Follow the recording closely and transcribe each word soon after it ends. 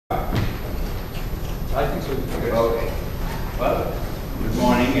Okay. Well, good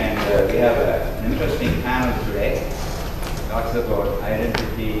morning, and we have an interesting panel today. It talks about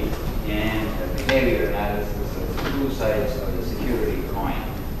identity and behavior analysis of two sides of the security coin.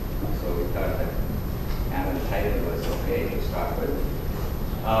 So we thought that panel title was okay to start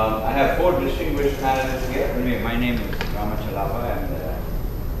with. I have four distinguished panelists here. Anyway, my name is Rama Chellappa. I'm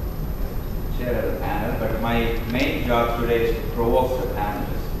the chair of the panel, but my main job today is to provoke the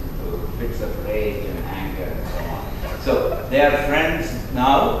panelists to fits of rage and anger and so on. So they are friends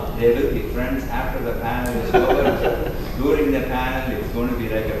now, they will be friends after the panel is over. During the panel, it's going to be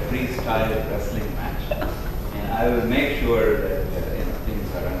like a freestyle wrestling match. And I will make sure that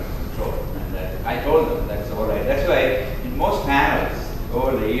things are under control. And that I told them that's all right. That's why in most panels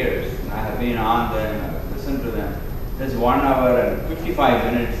over the years, I have been on them, I've listened to them. There's 1 hour and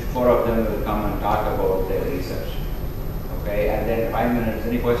 55 minutes, 4 of them will come and talk about their research. Okay, and then 5 minutes,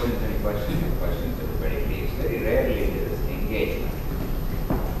 any questions, everybody leaves. Very rarely there is engagement.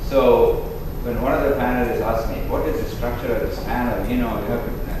 So when one of the panelists asked me, what is the structure of this panel? You have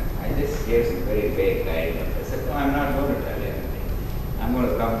to, I just gave some very vague guidance. I said, no, I'm not going to tell you anything. I'm going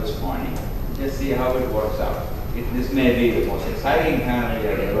to come this morning, just see how it works out. This may be the most exciting panel you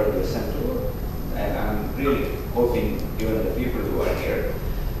have ever listened to. And I'm really hoping, given the people who are here.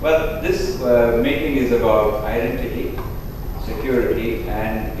 Well, this meeting is about identity, security,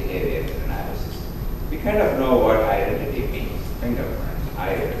 and behavior analysis. We kind of know what identity means. Fingerprints,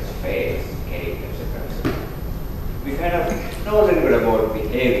 iris, face, gait, etc. We kind of know a little bit about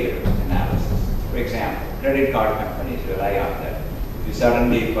behavior analysis. For example, credit card companies rely on that. If you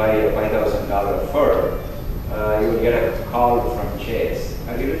suddenly buy a $5,000 fur, you will get a call from Chase.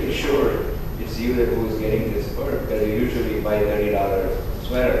 Are you really sure it's you who is getting this fur? Because you usually buy $30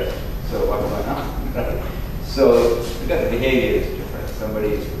 sweaters. So what's going on? Right? So because behavior is different. Somebody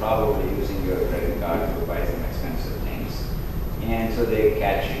is probably using your credit card to buy some expensive things. And so they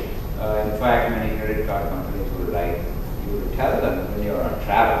catch you. In fact, many credit card companies would like you to tell them when you're on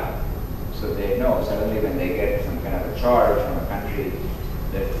travel. So they know suddenly when they get some kind of a charge from a country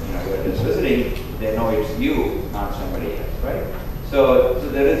that you're just visiting, they know it's you, not somebody else, right? So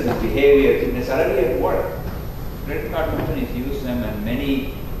there is this behavior, it's already at work. Credit card companies use them, and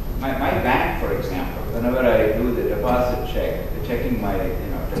many, my bank, for example, whenever I do the deposit check, checking my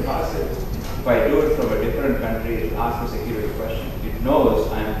deposit, if I do it from a different country, it asks a security question. It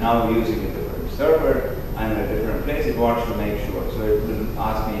knows I'm now using a different server, I'm in a different place, it wants to make sure. So it will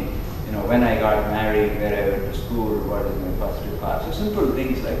ask me, when I got married, where I went to school, what is my first car. So simple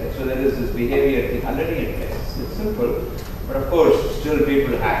things like that. So there is this behavior thing already in place. It's simple, but of course, still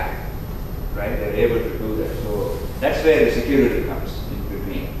people hack, right? They're able to do that. So that's where the security comes in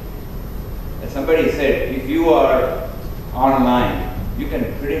between. As somebody said, if you are online, you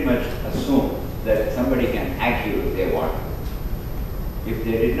can pretty much assume that somebody can hack you if they want. If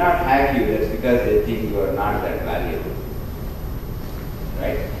they did not hack you, that's because they think you are not that valuable,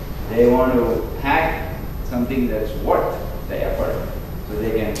 right? They want to hack something that's worth the effort. So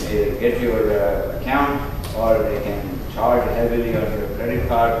they can either get your account, or they can charge heavily on your credit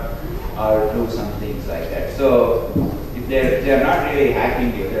card, or do some things like that. So if they're not really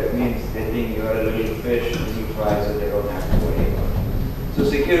hacking you, that means they think you're a little fish, little fry, so they don't have to worry about it. So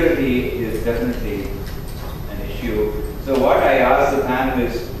security is definitely an issue. So what I asked the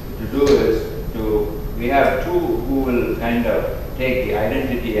panelists to do is we have two who will kind of take the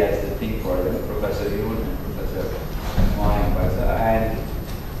identity as the thing for them, Professor Yuen and Professor Mayank, Vatsa, and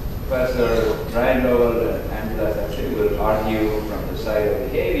Professor Lovell and Sasse will argue from the side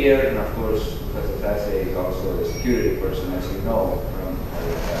of behavior, and of course Professor Sasse is also a security person, as you know from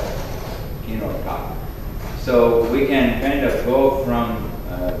our keynote talk. So we can kind of go from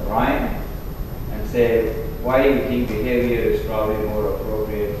Brian and say why you think behavior is probably more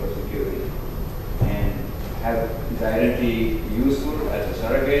appropriate for security, and is identity useful as a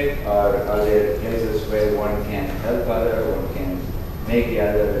surrogate, or are there places where one can help other, one can make the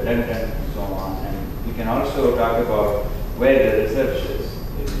other redundant, and so on. And we can also talk about where the research is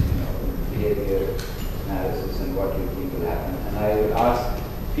in behavior analysis and what you think will happen. And I will ask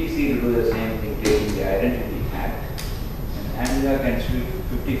PC to do the same thing, taking the identity hack. And Angela can switch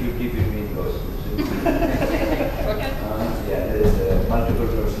 50-50 between those two. There is a multiple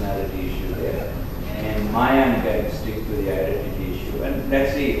personality issue there. And Mayank can stick to the identity issue. And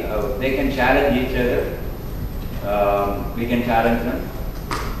let's see, they can challenge each other. We can challenge them,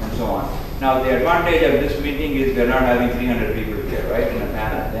 and so on. Now, the advantage of this meeting is we're not having 300 people here, right, in a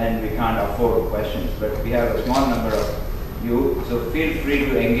panel. Then we can't afford questions, but we have a small number of you, so feel free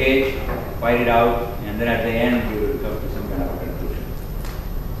to engage, fight it out, and then at the end we will come to some kind of a conclusion.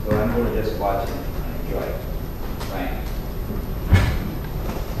 So I'm going to just watch and enjoy it. Right.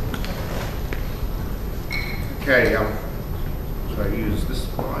 Okay, should I use this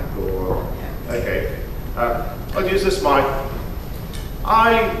mic or? Okay, I'll use this mic.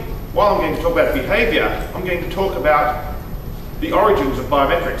 While I'm going to talk about behaviour, I'm going to talk about the origins of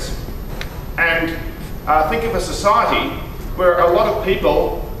biometrics. And think of a society where a lot of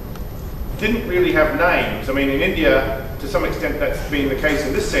people didn't really have names. I mean, in India, to some extent that's been the case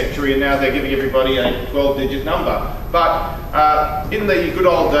in this century, and now they're giving everybody a 12-digit number. But in the good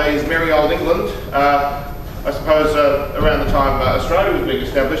old days, merry old England, I suppose around the time Australia was being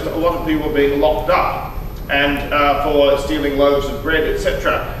established, a lot of people were being locked up and for stealing loaves of bread,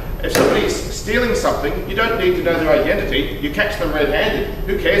 etc. If somebody's stealing something, you don't need to know their identity. You catch them red-handed.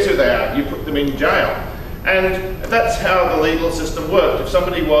 Who cares who they are? You put them in jail. And that's how the legal system worked. If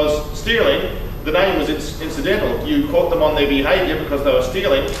somebody was stealing, the name was incidental. You caught them on their behaviour because they were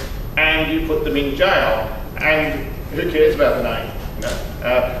stealing, and you put them in jail. And who cares about the name? You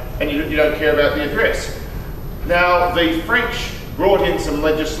know? And you don't care about the address. Now, the French brought in some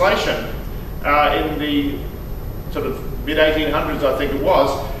legislation in the sort of mid-1800s, I think it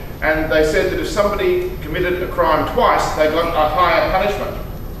was, and they said that if somebody committed a crime twice, they got a higher punishment.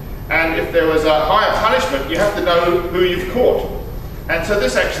 And if there was a higher punishment, you have to know who you've caught. And so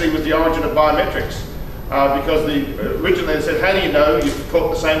this actually was the origin of biometrics, because originally they said, how do you know you've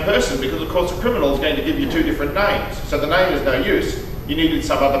caught the same person? Because of course a criminal is going to give you two different names. So the name is no use, you needed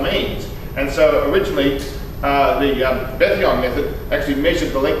some other means. And so originally the Bethyon method actually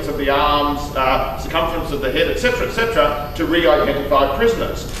measured the lengths of the arms, circumference of the head, etc., to re-identify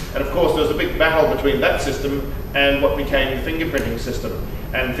prisoners. And of course there was a big battle between that system and what became the fingerprinting system.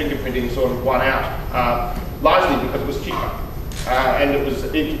 And fingerprinting sort of won out, largely because it was cheaper. And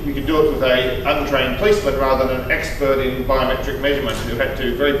you could do it with an untrained policeman rather than an expert in biometric measurement who had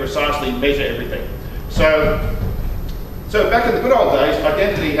to very precisely measure everything. So back in the good old days,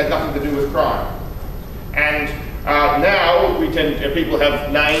 identity had nothing to do with crime. And now people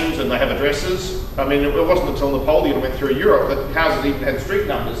have names and they have addresses. I mean, it wasn't until Napoleon went through Europe that houses even had street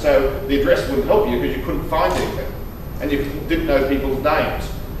numbers, so the address wouldn't help you because you couldn't find anything. And you didn't know people's names.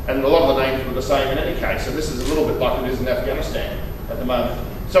 And a lot of the names were the same in any case, and this is a little bit like it is in Afghanistan at the moment.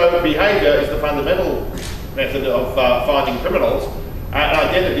 So behaviour is the fundamental method of finding criminals, and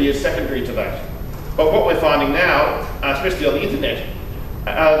identity is secondary to that. But what we're finding now, especially on the internet,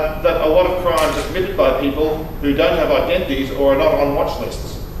 that a lot of crimes are committed by people who don't have identities or are not on watch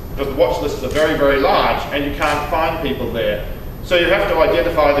lists, because the watch lists are very, very large and you can't find people there. So you have to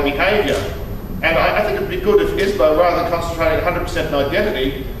identify the behaviour. And I think it would be good if ISBA, rather than concentrating 100% on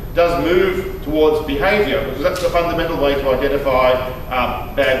identity, does move towards behaviour, because that's the fundamental way to identify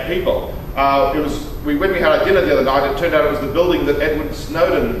bad people. When we had our dinner the other night, it turned out it was the building that Edward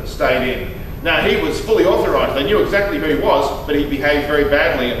Snowden stayed in. Now, he was fully authorised. They knew exactly who he was, but he behaved very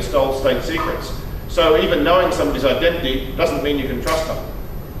badly and stole state secrets. So even knowing somebody's identity doesn't mean you can trust them.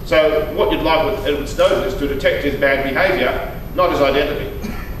 So what you'd like with Edward Snowden is to detect his bad behaviour, not his identity.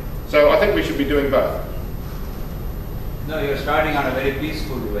 So I think we should be doing both. No, you're starting on a very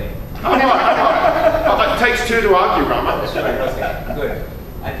peaceful way. Oh, it takes two to argue, Rama. That's right, okay, good.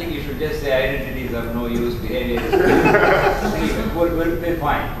 I think you should just say identities of no use, behavior is we'll be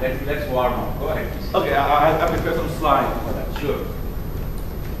fine. Let's warm up. Go ahead. Okay, I prepare some slides for that. Sure.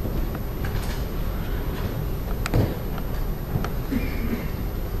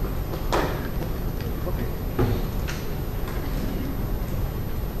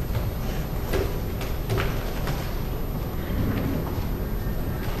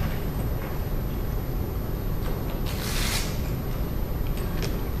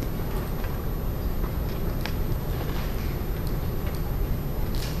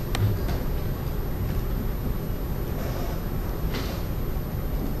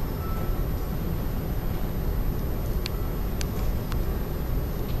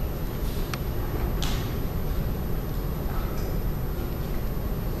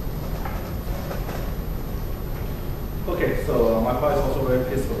 Okay, so my part is also very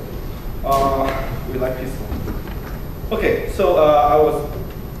peaceful. We like peaceful. Okay, so I was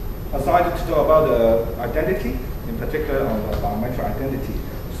assigned to talk about the identity, in particular on the biometric identity.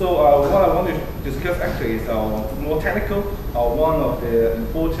 So what I want to discuss actually is more technical, one of the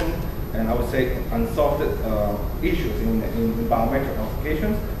important and I would say unsolved issues in biometric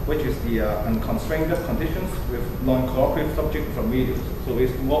applications, which is the unconstrained conditions with non-cooperative subject from videos. So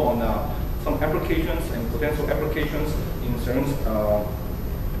it's more on some applications and potential applications in certain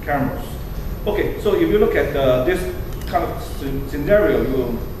cameras. Okay, so if you look at this kind of scenario, you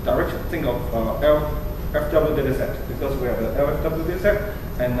will directly think of LFW dataset, because we have the LFW dataset,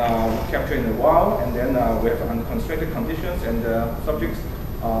 and we capture in a while, and then we have unconstrained conditions, and subjects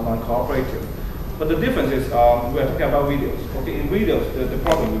are non-cooperative. But the difference is we're talking about videos. Okay, in videos, the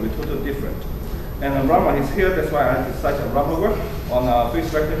problem will be totally different. And Rama is here, that's why I decided Rama work on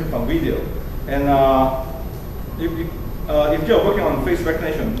face recognition from video. And if you're working on face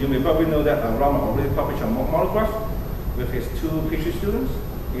recognition, you may probably know that Rama already published a monograph with his 2 PhD students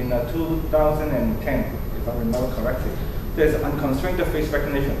in 2010, if I remember correctly. There's unconstrained face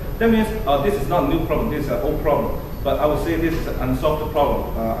recognition. That means this is not a new problem, this is an old problem. But I would say this is an unsolved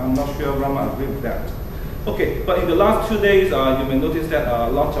problem. I'm not sure Rama agrees with that. Okay, but in the last 2 days, you may notice that a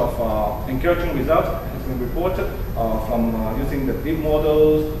lot of encouraging results has been reported from using the deep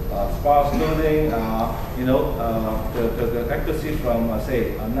models, sparse learning, the accuracy from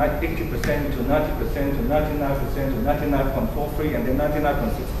say 80% to 90% to 99% to 99.43 and then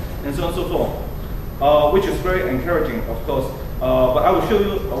 99.6 and so on and so forth, which is very encouraging, of course. But I will show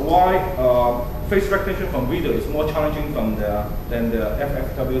you why face recognition from video is more challenging than the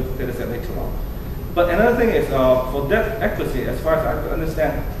FFW dataset later on. But another thing is, for that accuracy, as far as I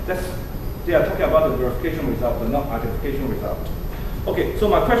understand, they are talking about the verification result, but not identification result. Okay, so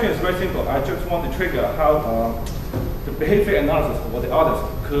my question is very simple. I just want to trigger how the behavior analysis or the others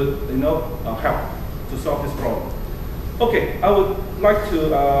could, help to solve this problem. Okay, I would like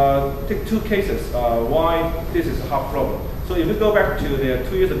to take 2 cases why this is a hard problem. So if we go back to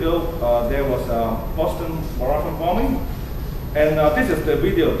 2 years ago, there was Boston Marathon bombing. And this is the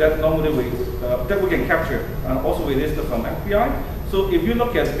video that normally we can capture, also released from FBI. So if you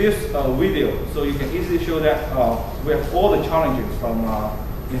look at this video, so you can easily show that we have all the challenges from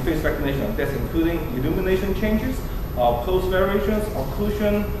in face recognition. That's including illumination changes, pose variations,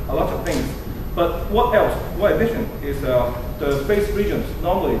 occlusion, a lot of things. But what else? What addition is the face regions?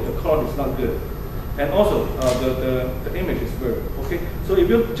 Normally the color is not good, and also the image is blurred. Okay, so if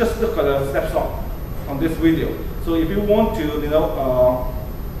you just look at a snapshot on this video. So if you want to,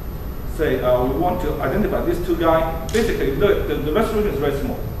 say we want to identify these 2 guys, basically the resolution is very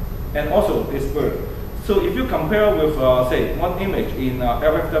small, and also it's blurred. So if you compare with, say, one image in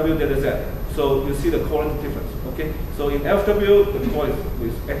LFW dataset, so you see the quality difference. Okay, so in LFW the quality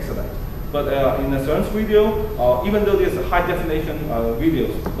is excellent, but in the surveillance video, even though there's a high definition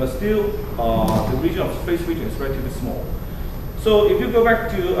videos, but still the region of face region is relatively small. So if you go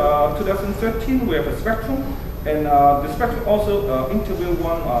back to 2013, we have a spectrum, and the spectrum also interviewed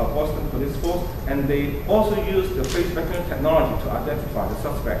one Boston police force, and they also used the face recognition technology to identify the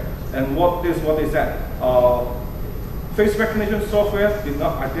suspect. And what they said, face recognition software did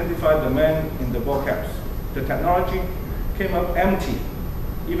not identify the man in the ball caps. The technology came up empty,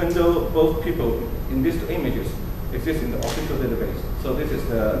 even though both people in these 2 images exist in the official database. So this is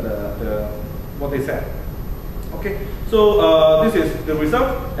what they said. Okay, so this is the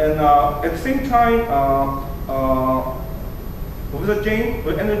result, and at the same time, Professor Jane,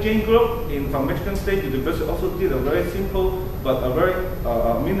 with Andrew Jane group from Michigan State University also did a very simple but a very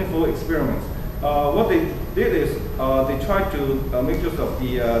meaningful experiment. What they did is they tried to make use of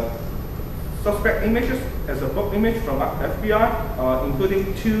the suspect images as a bulk image from FBI,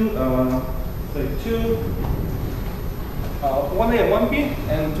 including 1A and 1B,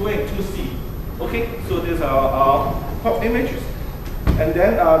 and 2A and 2C. Okay, so these are pop images, and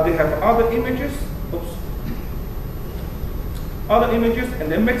then they have other images,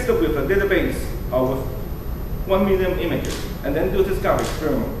 and then mixed up with a database with 1 million images, and then do this kind of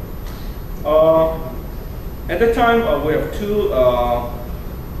experiment. At that time, we have 2, I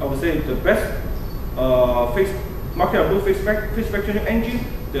would say, the best market face recognition engine,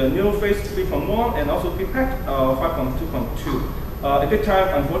 the NeuroFace 3.1, and also PPAC 5.2.2. At that time,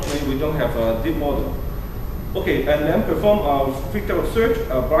 unfortunately, we don't have a deep model. Okay, and then perform a filter of search,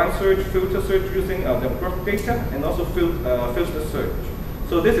 blind search, filter search using demographic data, and also filter search.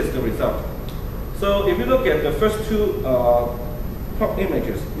 So this is the result. So if you look at the first 2 top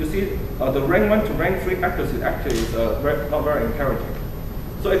images, you see the rank 1 to rank 3 accuracy actually is not very encouraging.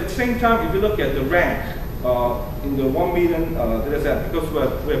 So at the same time, if you look at the rank in the 1 million data set, because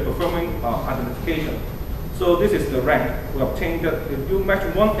we're performing identification. So this is the rank we obtained. That if you match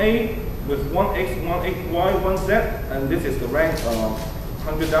 1A with 1X, 1Y, 1Z, and this is the rank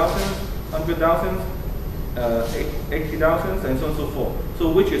 100,000, 100,000, 80,000, and so on and so forth.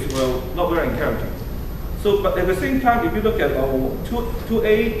 So which is not very encouraging. So, but at the same time, if you look at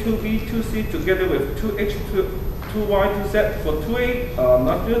 2A, 2B, 2C together with 2H, 2Y, 2Z, for 2A,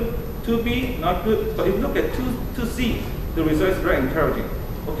 not good, 2B, not good, but if you look at 2C, the result is very encouraging.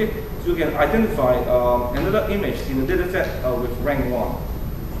 Okay, so you can identify another image in the data set with rank 1,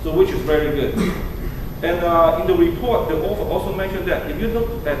 so which is very good. And in the report, the author also mentioned that if you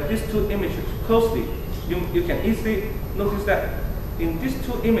look at these two images closely, you can easily notice that in these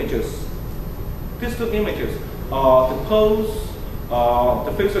two images, the pose,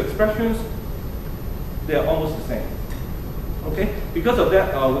 the facial expressions, they are almost the same. Okay, because of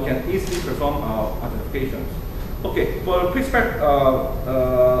that, we can easily perform identifications. Okay, for a pre-spec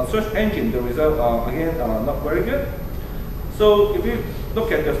search engine, the result again not very good. So if you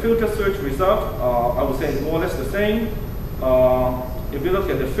look at the filter search result, I would say more or less the same. If you look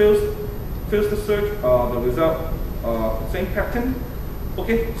at the filter search, the result same pattern.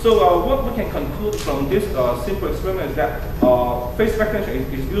 Okay, so what we can conclude from this simple experiment is that face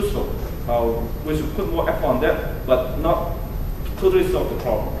recognition is useful. We should put more effort on that, but not totally solve the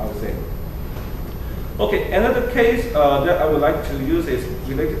problem, I would say. Okay, another case that I would like to use is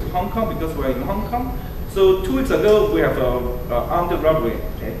related to Hong Kong, because we're in Hong Kong. So 2 weeks ago, we have armed robbery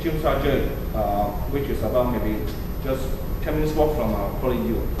at Jim Sargent, which is about maybe just 10 minutes walk from probably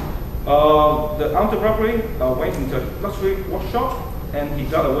Yuen. The armed robbery went into a luxury workshop, and he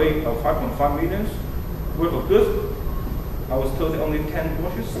got away 5.5 million worth of goods. I was told only 10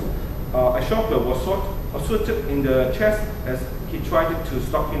 watches. A shopper was assaulted in the chest as he tried to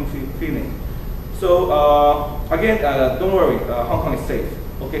stop him feeling. So again, don't worry, Hong Kong is safe.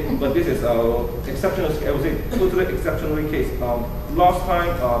 Okay, but this is exceptional. I would say totally exceptional case. Last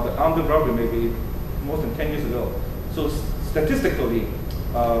time the armed robbery maybe more than 10 years ago. So statistically,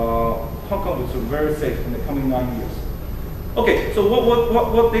 Hong Kong is very safe in the coming 9 years. Okay, so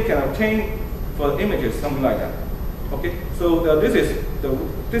what they can obtain for the images, something like that. Okay, so this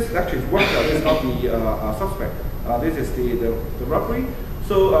actually works. This is not the suspect. This is the robbery.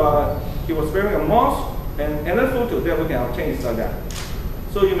 So he was wearing a mask, and another photo that we can obtain is like that.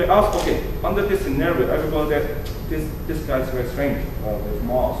 So you may ask, okay, under this scenario, everybody that this guy is very strange with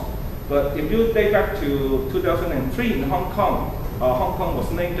mask. But if you date back to 2003 in Hong Kong, Hong Kong was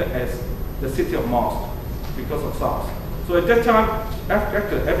named as the city of masks because of SARS. So at that time,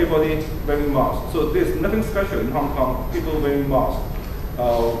 after everybody wearing masks. So there's nothing special in Hong Kong, people wearing masks.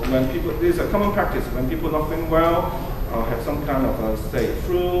 This is a common practice when people not feeling well, have some kind of, say,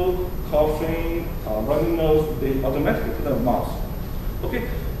 flu, coughing, running nose, they automatically put on a mask. Okay,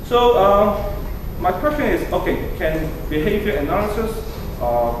 so my question is, okay, can behavior analysis,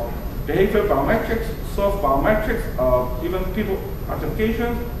 behavior biometrics, soft biometrics, even people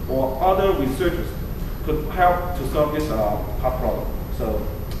identification or other researchers could help to solve this hard problem? So,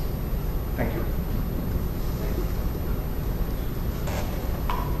 thank you.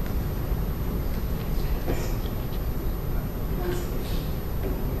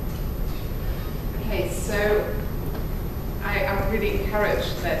 Okay, so I'm really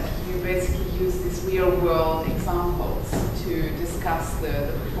encouraged that you basically use these real-world examples to discuss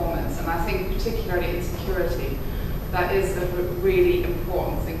the performance, and I think particularly in security, that is a really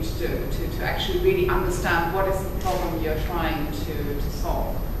important thing to do, to actually really understand what is the problem you're trying to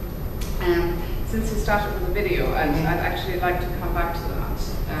solve. And since you started with the video, I'd actually like to come back to that,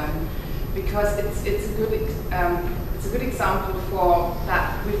 because it's a good example for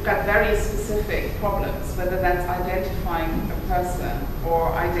that. We've got very specific problems, whether that's identifying a person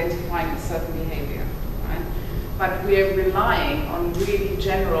or identifying a certain behavior, right? But we're relying on really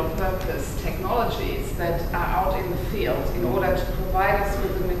general purpose technologies that are out in the field in order to provide us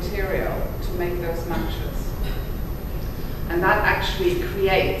with the material to make those matches. And that actually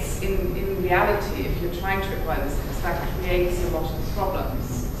creates, in reality, if you're trying to apply this, that creates a lot of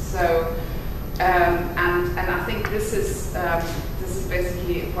problems. So, and I think this is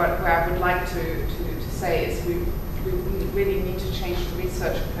basically where I would like to say is we really need to change the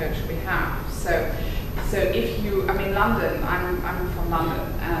research approach we have. So if you, I mean, London, I'm from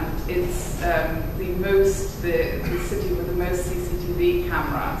London, and it's the city with the most CCTV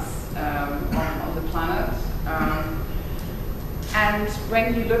cameras on the planet. And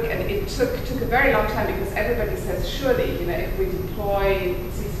when you look at it, it took a very long time, because everybody says, surely, you know, if we deploy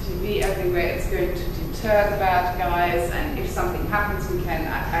CCTV everywhere, it's going to deter the bad guys, and if something happens, we can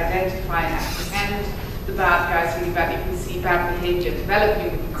identify and apprehend the bad guys really bad. If we see bad behavior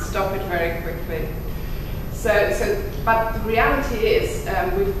developing, we can stop it very quickly. But the reality is,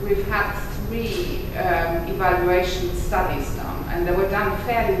 we've had 3 evaluation studies done, and they were done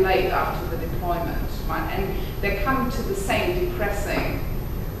fairly late after the deployment, right? And they come to the same depressing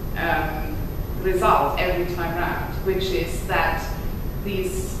result every time round, which is that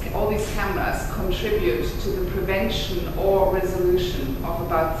all these cameras contribute to the prevention or resolution of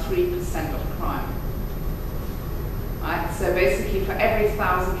about 3% of crime. Right? So basically, for every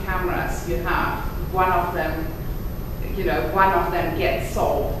 1,000 cameras you have, one of them gets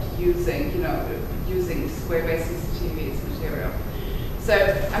solved using using square-based CCTV as material. So,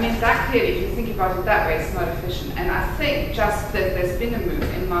 I mean, that clearly, if you think about it that way, it's not efficient. And I think just that there's been a move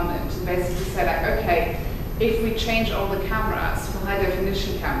in London to basically say, like, okay, if we change all the cameras for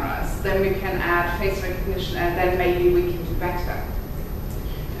high-definition cameras, then we can add face recognition, and then maybe we can do better.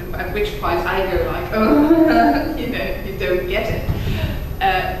 And at which point I go like, oh, you know, you don't get it.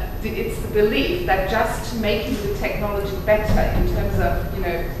 It's the belief that just making the technology better in terms of, you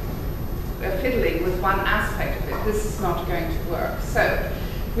know, fiddling with one aspect of it, this is not going to work. So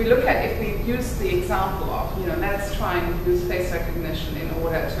if we look at, if we use the example of, you know, let's try and use face recognition in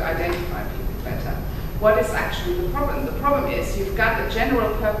order to identify people better. What is actually the problem? The problem is you've got a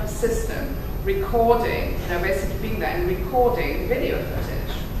general purpose system recording, you know, basically being there and recording video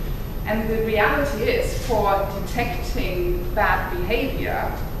footage. And the reality is, for detecting bad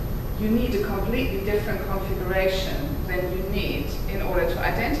behavior, you need a completely different configuration than you need in order to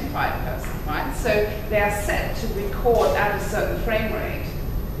identify a person, right? So they are set to record at a certain frame rate.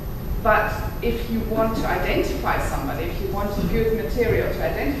 But if you want to identify somebody, if you want good material to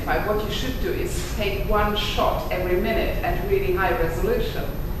identify, what you should do is take one shot every minute at really high resolution.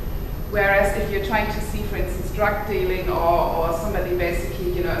 Whereas if you're trying to see, for instance, drug dealing or somebody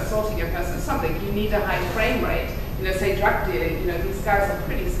basically, you know, assaulting a person or something, you need a high frame rate. You know, say drug dealing, you know, these guys are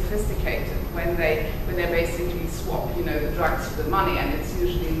pretty sophisticated when they basically swap, you know, the drugs for the money, and it's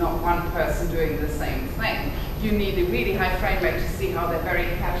usually not one person doing the same thing. You need a really high frame rate to see how they very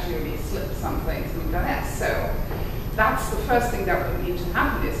casually slip something through that. So that's the first thing that would need to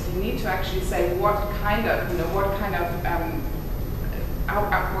happen, is you need to actually say what kind of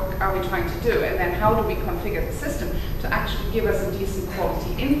are we trying to do, and then how do we configure the system to actually give us a decent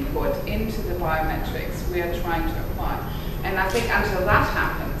quality input into the biometrics we are trying to apply. And I think until that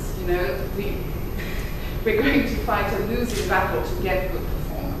happens, you know, we're going to fight a losing battle to get good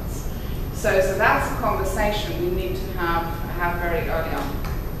performance. So that's a conversation we need to have very early on.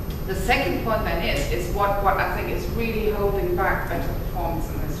 The second point then is what I think is really holding back better performance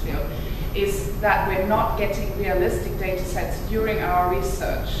in this field, is that we're not getting realistic data sets during our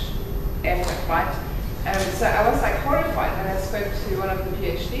research effort, right? So I was like horrified when I spoke to one of the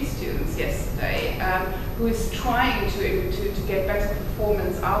PhD students yesterday, who is trying to get better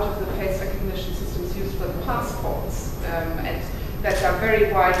performance out of the face recognition systems used for the passports, and that are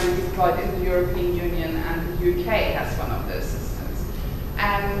very widely deployed in the European Union, and the UK has one of those systems.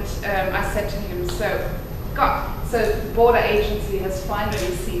 And I said to him, so the border agency has finally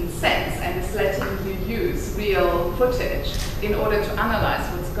seen sense and is letting you use real footage in order to analyze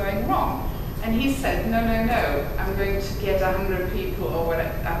what's going wrong. And he said, no, I'm going to get 100 people, or what,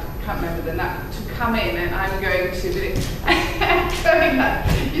 I can't remember the number, to come in, and I'm going to do it. Going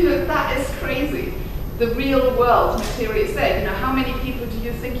like, you know, that is crazy. The real world material is there. You know, how many people do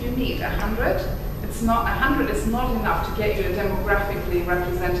you think you need? 100? It's not 100. It's not enough to get you a demographically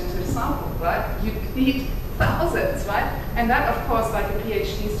representative sample, right? You need thousands, right? And that, of course, like a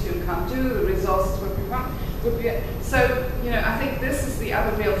PhD student can't do. The resources would be one. So, you know, I think this is the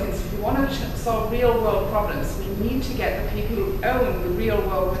other real thing. So if you want to solve real-world problems, we need to get the people who own the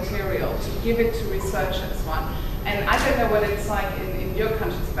real-world material to give it to researchers, right? And I don't know what it's like in your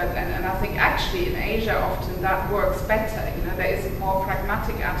countries, but and I think actually in Asia often that works better. You know, there is a more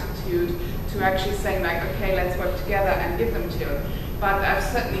pragmatic attitude to actually saying like, okay, let's work together and give them material. But I've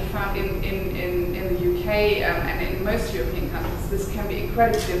certainly found in the UK and in most European countries, this can be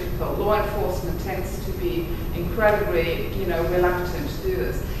incredibly difficult. Law enforcement tends to be incredibly, you know, reluctant to do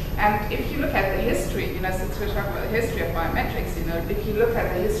this. And if you look at the history, you know, since we're talking about the history of biometrics, you know, if you look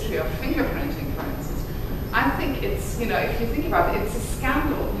at the history of fingerprinting, for instance, I think it's, you know, if you think about it, it's a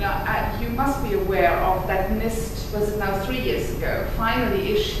scandal. You know, you must be aware of that NIST, was it now 3 years ago,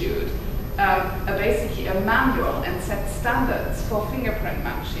 finally issued basically a manual and set standards for fingerprint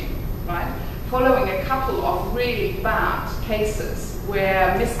matching, right? Following a couple of really bad cases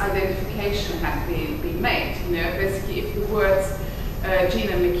where misidentification had been made. You know, basically if the words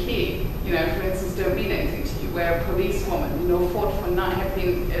Gina McKee, you know, for instance, don't mean anything to you, where a policewoman, you know, fought for 9, had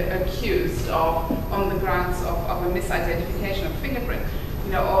been accused of, on the grounds of a misidentification of fingerprint.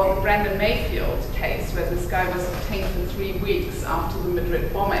 You know, or the Brandon Mayfield case, where this guy was detained for 3 weeks after the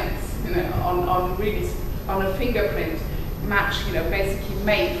Madrid bombings, you know, on a fingerprint match, you know, basically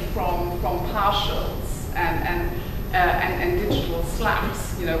made from partials and digital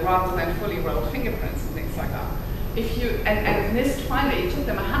slaps, you know, rather than fully rolled fingerprints and things like that. If you and NIST finally, it took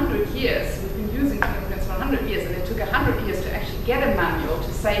them 100 years. We've been using fingerprints for 100 years, and it took 100 years to actually get a manual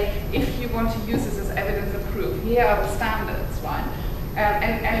to say, if you want to use this as evidence of proof, here are the standards, right?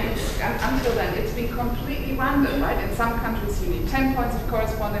 Until then, it's been completely random, right? In some countries, you need 10 points of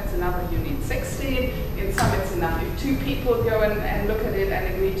correspondence, in others, you need 16. In some, it's enough if 2 people go and look at it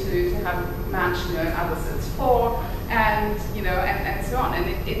and agree to have a match, in others it's 4, and so on.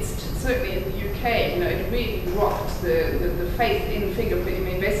 And it's certainly in the UK, it really rocked the faith in fingerprinting.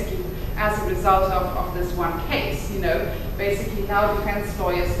 I mean, basically, as a result of this one case, basically now defense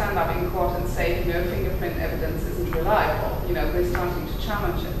lawyers stand up in court and say, fingerprint evidence isn't reliable. They're starting to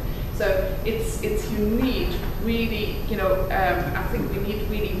challenge it. So you need really, I think we need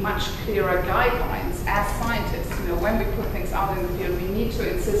really much clearer guidelines as scientists. When we put things out in the field, we need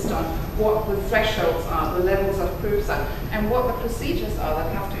to insist on what the thresholds are, the levels of proofs are, and what the procedures are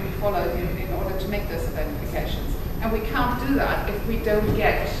that have to be followed in order to make those identifications. And we can't do that if we don't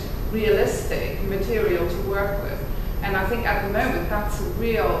get realistic material to work with. And I think at the moment that's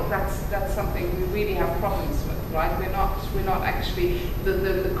something we really have problems with, right? We're not actually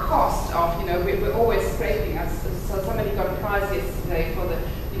the cost of, we're always scraping us. So somebody got a prize yesterday for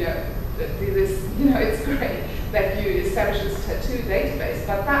it's great that you establish this tattoo database,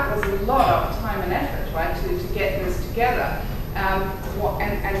 but that was a lot of time and effort, right, to get this together.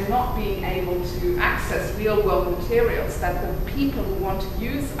 And not being able to access real-world materials that the people who want to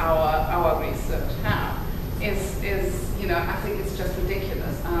use our research have is I think it's just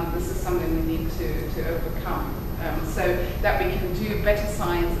ridiculous. This is something we need to overcome, so that we can do better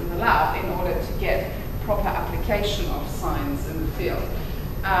science in the lab in order to get proper application of science in the field.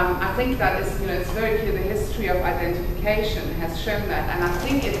 I think that is, it's very clear the history of identification has shown that, and I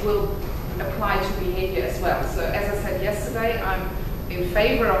think it will apply to behavior as well. So as I said yesterday, I'm in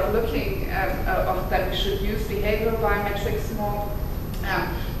favor of looking that we should use behavioral biometrics more,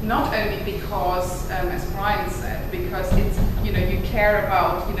 not only because, as Brian said, because it's, you care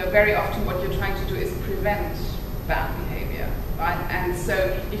about, very often what you're trying to do is prevent bad behavior, right? And so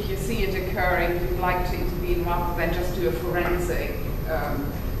if you see it occurring, you'd like to intervene rather than just do a forensic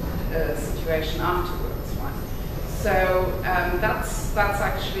situation afterwards, right? So that's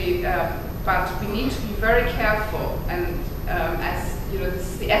actually, but we need to be very careful, and as this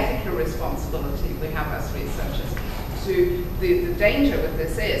is the ethical responsibility we have as researchers. The danger with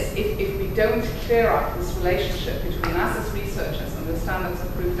this is if we don't clear up this relationship between us as researchers and the standards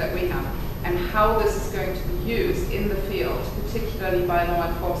of proof that we have, and how this is going to be used in the field, particularly by law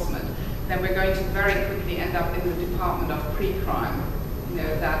enforcement, then we're going to very quickly end up in the department of pre-crime.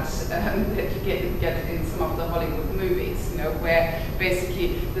 That you get in some of the Hollywood movies, where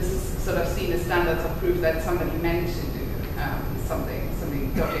basically this is sort of seen as standards of proof that somebody meant to do something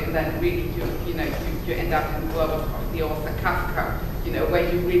dodgy, and then really you end up in the world of the author Kafka,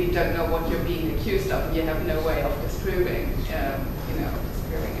 where you really don't know what you're being accused of, and you have no way of disproving it.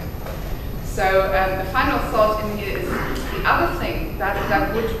 So the final thought in here is the other thing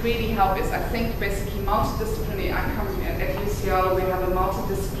that would really help is, I think, basically multidisciplinary. I come at UCL, we have a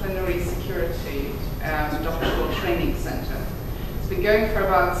multidisciplinary security doctoral training center. It's been going for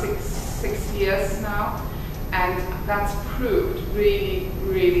about six years now, and that's proved really,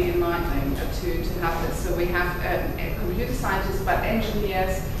 really enlightening to have this. So we have computer scientists, but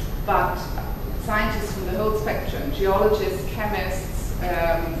engineers, but scientists from the whole spectrum, geologists, chemists,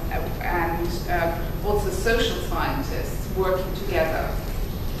 and also social scientists working together.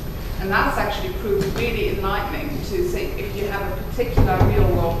 And that's actually proved really enlightening to say if you have a particular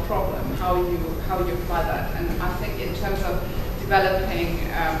real-world problem, how you apply that. And I think in terms of developing,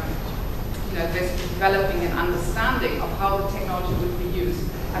 developing an understanding of how the technology would be used,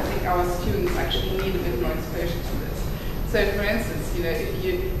 I think our students actually need a bit more exposure to this. So, for instance, if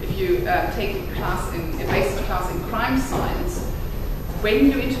you take a basic class in crime science,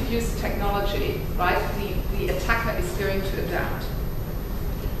 when you introduce technology, right, the attacker is going to adapt.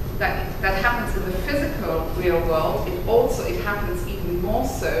 That happens in the physical real world. It happens even more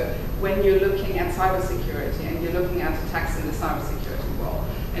so when you're looking at cybersecurity and you're looking at attacks in the cybersecurity world.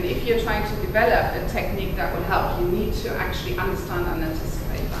 And if you're trying to develop a technique that will help, you need to actually understand and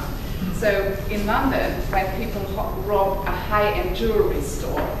anticipate that. So in London, when people rob a high-end jewelry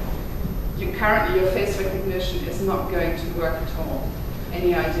store, currently your face recognition is not going to work at all.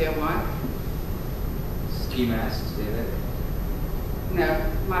 Any idea why? Ski masks, David?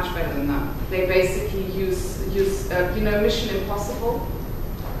 No, much better than that. They basically use Mission Impossible,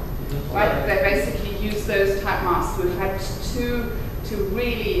 right? They basically use those type masks. We've had two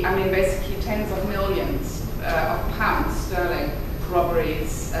really, basically tens of millions of pounds sterling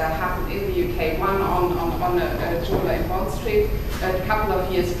robberies happened in the UK. One on a jeweler in Bond Street, a couple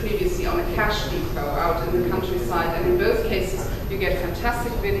of years previously on a cash depot out in the countryside. And in both cases, you get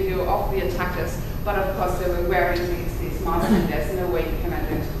fantastic video of the attackers, but of course they were wearing these masked. There's no way you can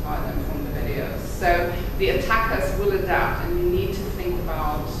identify them from the videos. So the attackers will adapt, and you need to think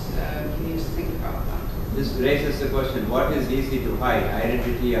about that. This raises the question: what is easy to hide,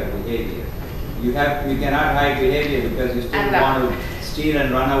 identity or behavior? You cannot hide behavior because you still want to steal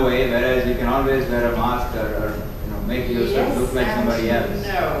and run away, whereas you can always wear a mask or make yourself look like somebody else.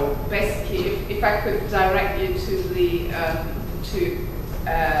 No, basically, if I could direct you to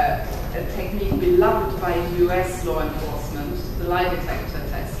a technique beloved by US law enforcement, the lie detector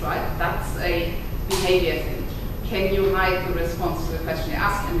test, right? That's a behavior thing. Can you hide the response to the question you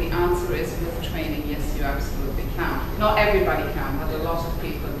ask? And the answer is, with training, yes, you absolutely can. Not everybody can, but a lot of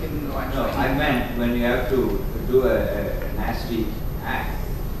people, given the right training. No, I meant when you have to do a nasty act,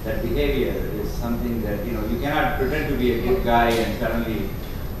 that behavior is something that, you cannot pretend to be a good guy and suddenly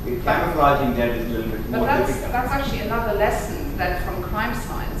camouflaging that is a little bit more difficult. That's actually another lesson that from crime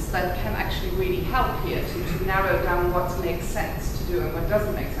science that can actually really help here to narrow down what makes sense to do and what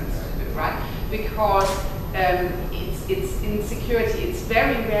doesn't make sense to do, right? Because it's insecurity. It's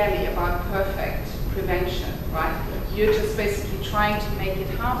very rarely about perfect prevention, right? You're just basically trying to make it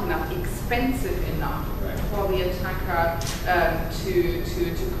hard enough, expensive enough for the attacker to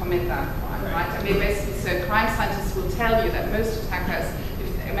commit that crime, right? I mean, basically, so crime scientists will tell you that most attackers,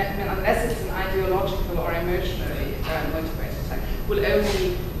 unless it's an ideological or emotionally motivated attack, will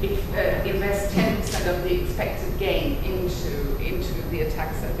only invest 10% of the expected gain into the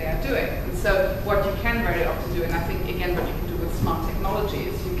attacks that they are doing. And so what you can very often do, and I think again what you can do with smart technology,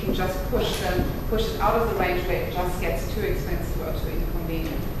 is you can just push it out of the range where it just gets too expensive or too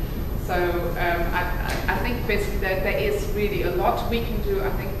inconvenient. So I think basically that there is really a lot we can do, I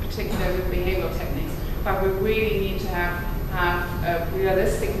think particularly with behavioral techniques, but we really need to have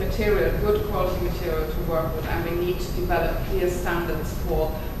realistic material, good quality material to work with, and we need to develop clear standards for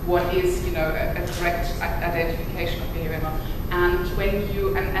what is, a correct identification of behavior. And when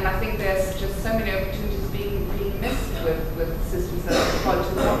you, and I think there's just so many opportunities being missed with systems that are called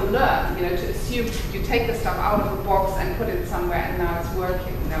to not learn, to assume you take the stuff out of a box and put it somewhere and now it's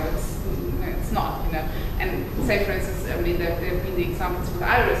working. It's not, And say, for instance, I mean, there have been the examples with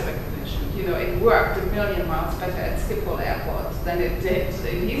iris recognition. It worked a million miles better at Schiphol Airport than it did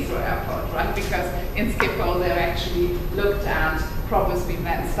in Heathrow Airport, right? Because in Schiphol they actually looked at problems we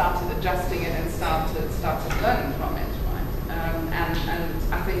met and started adjusting it and started learning from it, right?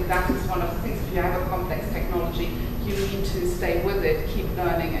 And I think that is one of the things. If you have a complex technology, you need to stay with it, keep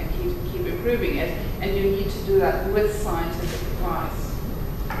learning and keep improving it, and you need to do that with scientific advice.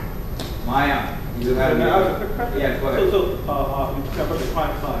 Mayank, you have a quick question? Yeah, go ahead. So you talk about the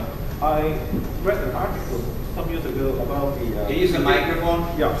crime science. I read an article some years ago about the... Can you use the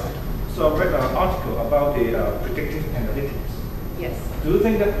microphone? Yeah. So I read an article about the predictive analytics. Yes. Do you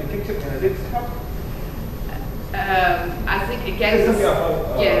think that predictive analytics help? I think again,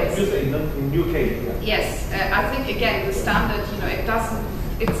 yes. Used in UK. Yeah. Yes, I think again the standard. It doesn't.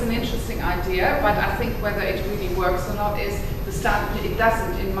 It's an interesting idea, but I think whether it really works or not is the standard. It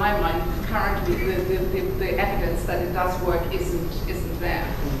doesn't, in my mind, currently the evidence that it does work isn't there.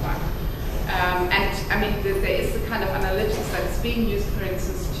 Right? And I mean, there is the kind of analytics that's being used, for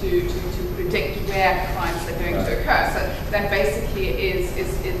instance, to predict where crimes are going to occur. So that basically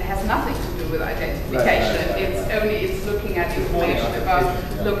it has nothing to do with identification. It's looking at information about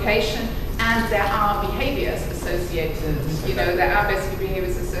location, and there are behaviors associated. There are basically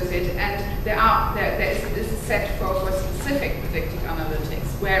behaviors associated, and there is a set for specific predictive analytics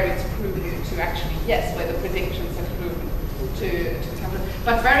where it's proven to actually where the predictions are proven to come.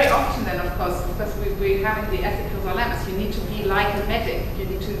 But very often then, of course, because we're having the ethical dilemmas, you need to be like a medic. You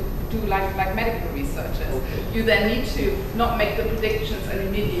need to do like medical researchers. Okay. You then need to not make the predictions and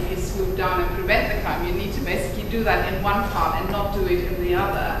immediately swoop down and prevent the crime. You need to basically do that in one part and not do it in the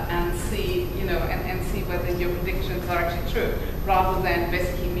other, and see, and see whether your predictions are actually true, rather than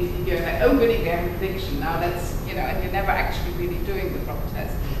basically immediately going like, oh goody, we have a prediction, now that's, and you're never actually really doing the proper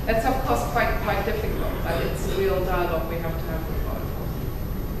test. That's of course quite difficult, but it's a real dialogue we have to have with law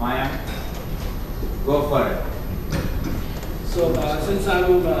enforcement. Mayank, go for it. So since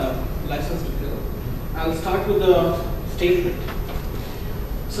I'm licensed to kill, I'll start with the statement.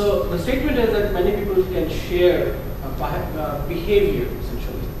 So the statement is that many people can share behavior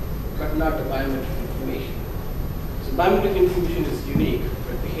essentially, but not the biometric information. So biometric information is unique,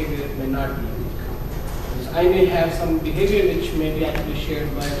 but behavior may not be unique. So I may have some behavior which may be actually shared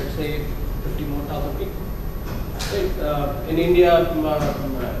by, let's say, 50 more thousand people. Right? In India, as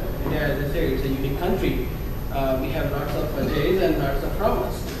I say, it's a unique country. We have lots of Ajays and lots of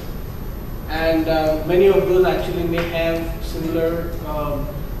Ramas. And many of those actually may have similar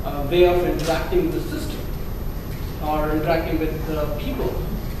way of interacting with the system. or interacting with people,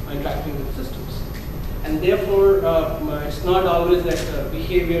 or interacting with systems. And therefore, it's not always that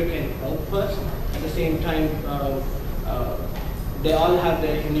behavior can help us. At the same time, they all have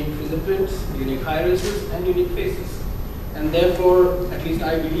their unique fingerprints, unique irises, and unique faces. And therefore, at least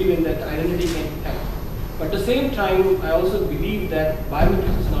I believe in that identity can help. But at the same time, I also believe that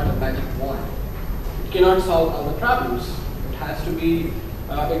biometrics is not a magic wand. It cannot solve all the problems. It has to be,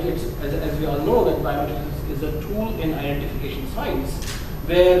 as we all know, that biometrics is a tool in identification science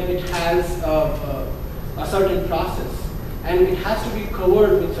where it has a certain process, and it has to be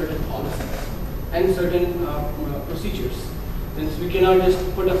covered with certain policies and certain procedures. Since we cannot just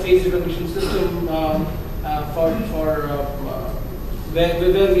put a face recognition system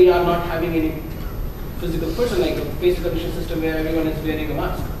where we are not having any physical person, like a face recognition system where everyone is wearing a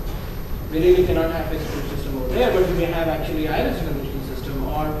mask. We really cannot have face recognition system over there, but we may have actually iris recognition system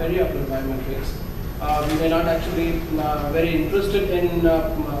or periocular biometrics. We may not actually very interested in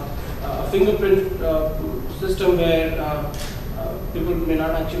a fingerprint system where people may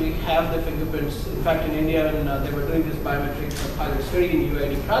not actually have the fingerprints. In fact, in India, when they were doing this biometric pilot study in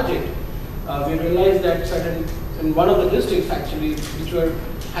IIITD project, we realized that in one of the districts actually, which were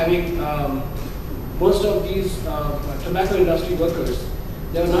having most of these tobacco industry workers,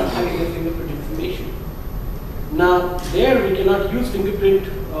 they were not having their fingerprint information. Now, there we cannot use fingerprint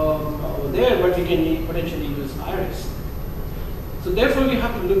over there, but we can potentially use iris. So therefore, we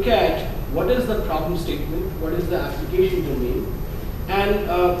have to look at what is the problem statement, what is the application domain, and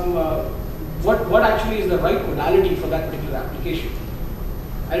what actually is the right modality for that particular application.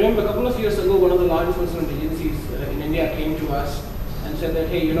 I remember a couple of years ago, one of the law enforcement agencies in India came to us and said that,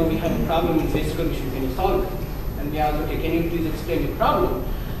 hey, we have a problem in face recognition, can you solve it? And we asked, okay, can you please explain your problem?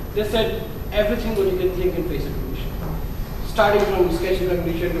 They said, everything what you can think in face recognition. Starting from sketch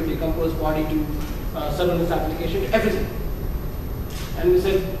recognition to decomposed body to surveillance application, to everything. And we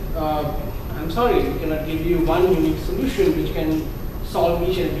said, I'm sorry, we cannot give you one unique solution which can solve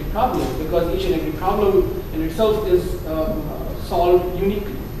each and every problem, because each and every problem in itself is solved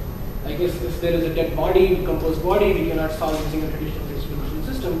uniquely. Like if there is a dead body, decomposed body, we cannot solve using a traditional face recognition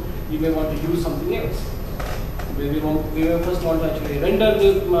system. We may want to use something else. We may first want to actually render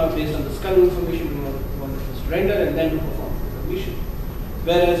this based on the skull information. We want to first render and then to perform recognition.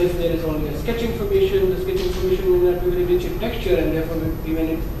 Whereas if there is only a sketch information, the sketch information may not be very rich in texture, and therefore we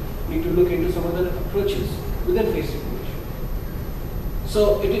may need to look into some other approaches within face recognition.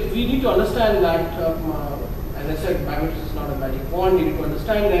 So we need to understand that, as I said, biometrics is not a magic wand. We need to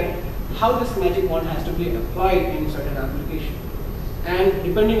understand that how this magic wand has to be applied in certain application. And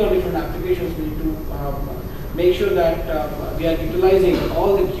depending on different applications, we need to make sure that we are utilizing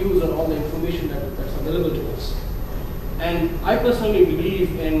all the cues or all the information that's available to us. And I personally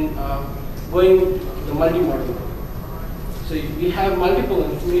believe in going the multi-model. So we have multiple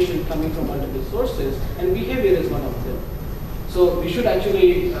information coming from multiple sources, and behavior is one of them. So we should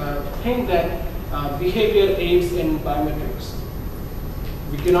actually think that behavior aids in biometrics.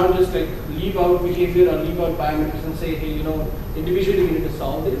 We cannot just leave out behavior or leave out biometrics and say, hey, individually we need to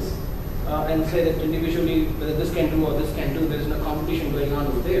solve this, and say that individually whether this can do or this can do, there is no competition going on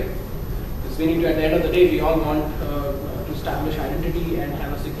over there. Because we need to, at the end of the day, we all want to establish identity and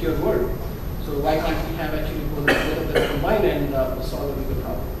have a secure world. So why can't we have actually both of them combined and solve a bigger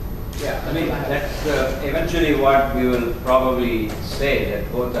problem? Yeah, I mean, that's eventually what we will probably say,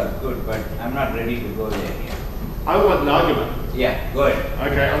 that both are good, but I'm not ready to go there yet. I want an argument. Yeah, go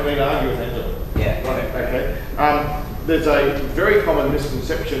ahead. Okay, I'm going to argue with Angela. Yeah, go ahead. Okay. There's a very common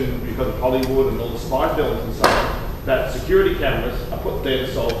misconception because of Hollywood and all the spy films and so on, that security cameras are put there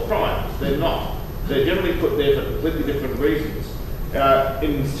to solve crimes. They're not. They're generally put there for completely different reasons.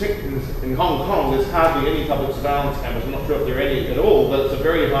 In Hong Kong, there's hardly any public surveillance cameras. I'm not sure if there are any at all, but it's a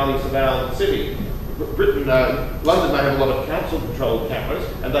very highly surveilled city. London may have a lot of council-controlled cameras,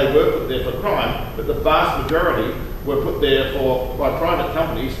 and they were put there for crime, but the vast majority were put there by private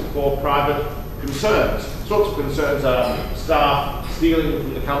companies for private concerns. Sorts of concerns are staff stealing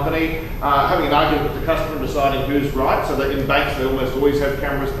from the company, having an argument with the customer, deciding who's right, so that in banks they almost always have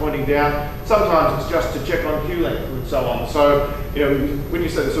cameras pointing down. Sometimes it's just to check on queue length and so on. So, when you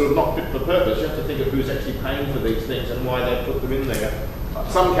say they're sort of not fit for purpose, you have to think of who's actually paying for these things and why they put them in there.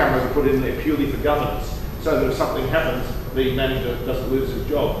 Some cameras are put in there purely for governance, so that if something happens, the manager doesn't lose his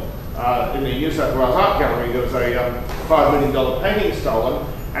job. In the New South Wales Art Gallery, there was a $5 million painting stolen,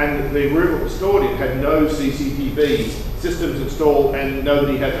 and the room it was stored in had no CCTV systems installed, and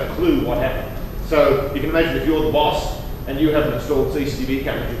nobody had a clue what happened. So you can imagine if you're the boss and you haven't installed CCTV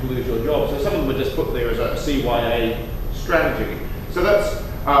cameras, you can lose your job. So some of them were just put there as a CYA strategy. So that's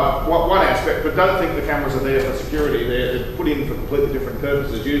one aspect, but don't think the cameras are there for security. They're put in for completely different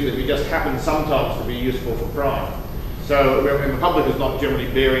purposes. Usually they just happen sometimes to be useful for crime. So when the public is not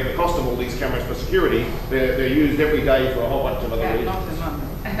generally bearing the cost of all these cameras for security, they're used every day for a whole bunch of other reasons. Not a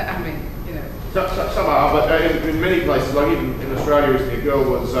month. I mean, you know. Some are, but in many places, like even in Australia recently, a girl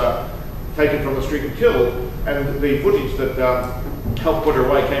was taken from the street and killed, and the footage that helped put her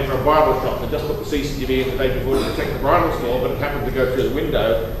away came from a bridal shop. They just put the CCTV in the day before to protect the bridal store, but it happened to go through the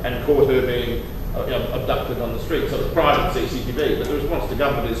window and caught her being abducted on the street. So it's private CCTV, but the response to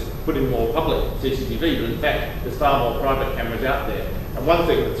government is put in more public CCTV, but in fact there's far more private cameras out there. And one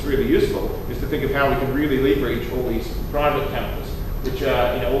thing that's really useful is to think of how we can really leverage all these private cameras, which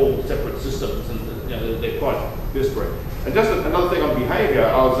are all separate systems, and they're quite disparate. And just another thing on behaviour,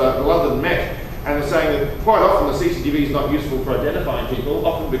 I was at the London Met, and they're saying that quite often the CCTV is not useful for identifying people,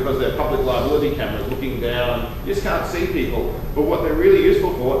 often because they're public liability cameras looking down. You just can't see people. But what they're really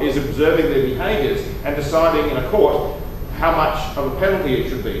useful for is observing their behaviours and deciding in a court how much of a penalty it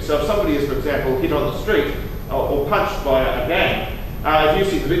should be. So if somebody is, for example, hit on the street or punched by a gang, if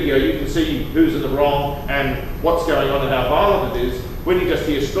you see the video, you can see who's in the wrong and what's going on and how violent it is. When you just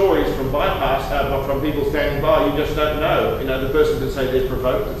hear stories from bypass, from people standing by, you just don't know. The person can say they're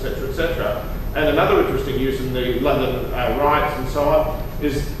provoked, etc., etc. And another interesting use in the London riots and so on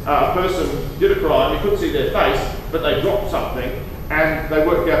is a person did a crime, you couldn't see their face, but they dropped something, and they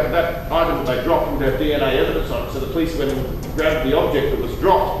worked out that that item that they dropped would have DNA evidence on it. So the police went and grabbed the object that was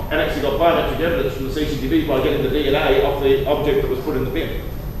dropped and actually got biometric evidence from the CCTV by getting the DNA off the object that was put in the bin.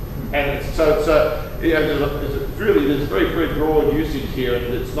 And so it's really, there's very, very broad usage here,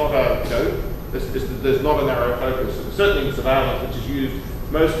 and it's not a, there's not a narrow focus. Certainly in surveillance, which is used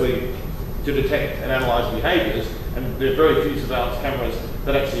mostly to detect and analyse behaviours, and there are very few surveillance cameras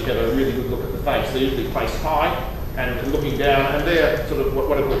that actually have a really good look at the face. They're usually placed high and looking down, and they're sort of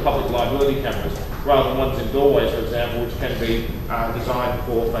what are called public liability cameras, rather than ones in doorways, for example, which can be designed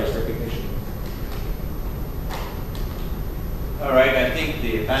for face recognition. All right, I think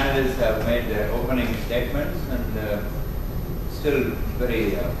the panelists have made their opening statements, and still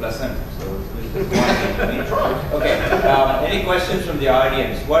very pleasant, so it's disappointing to me. Okay, any questions from the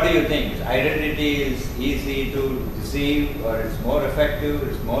audience? What do you think? Identity is easy to deceive, or it's more effective,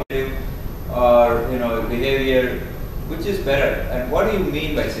 it's more effective, or behavior, which is better? And what do you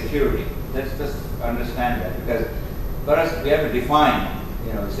mean by security? Let's just understand that, because for us we have to define.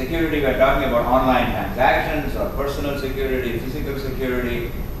 Security, we're talking about online transactions or personal security, physical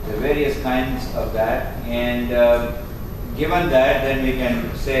security, the various kinds of that, and given that, then we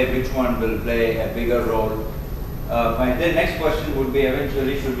can say which one will play a bigger role. My next question would be,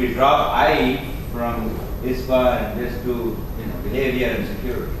 eventually, should we drop I from ISBA and just do behavior and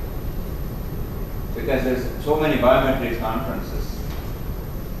security? Because there's so many biometrics conferences,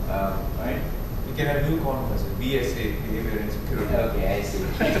 right? We can have new conference, BSA, behavior and security. Okay, I see.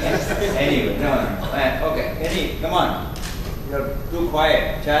 Anyway, no. Okay, come on. You're too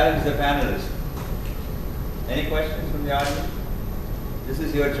quiet. Challenge the panelists. Any questions from the audience? This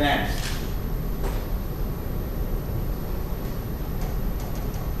is your chance.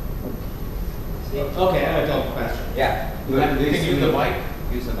 Okay, I have a question. Yeah. You can use the mic.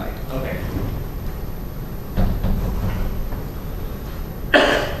 Use the mic. Okay.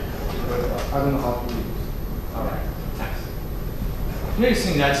 I don't know how to use it. All right. Thanks. I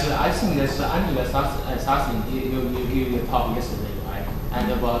think that's Angela Sasse, you talked yesterday, right?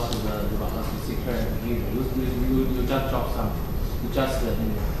 And about the security. You just dropped some. You just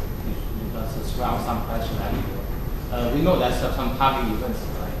throw out some question at people. We know that some public events,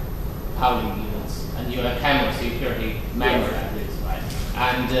 right? Public events, and you have camera security measure like this, right?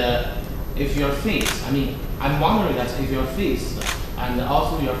 And if your face, I'm wondering that if your face and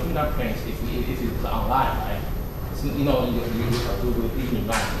also your fingerprints, if you put online, right? So, you do even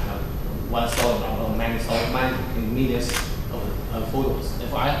one solid or many millions of photos.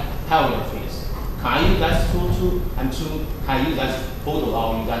 If I have your face, can I use that can I use that photo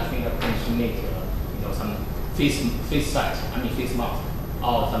or use that fingerprint to make some face size, face mask,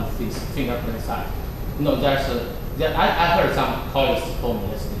 or some fingerprint size? I heard some colleagues told me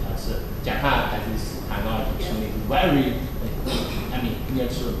yesterday that Japan has this technology to make very near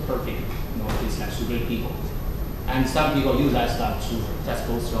to perfect, face like super people. And some people use that stuff to just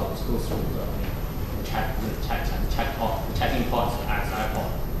go through the checking points as iPod.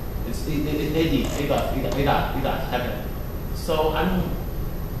 It does happen. So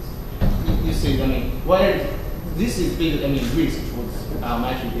you see, whether this is big, risk for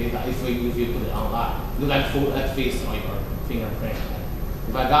biometric data if you put it online. Look at face or your fingerprint.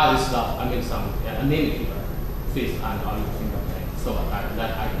 If I got this stuff, I make some mimic your face and or your fingerprint. so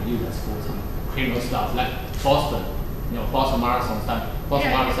that I can use for some criminal stuff, like Boston, Boston Marathon stuff,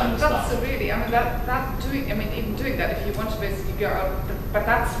 Marathon stuff. That's really, I mean, even doing that, if you want to basically go out, but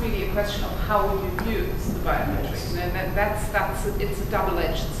that's really a question of how you use the biometrics, and it's a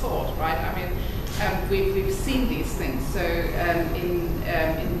double-edged sword, right? I mean, we've seen these things. So in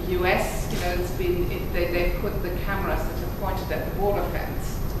the US, they put the cameras that are pointed at the border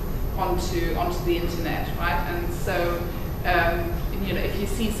fence onto the internet, right? And so if you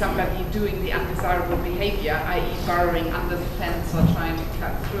see somebody doing the undesirable behavior, i.e. burrowing under the fence or trying to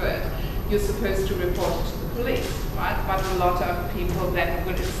cut through it, you're supposed to report it to the police, right? But a lot of people then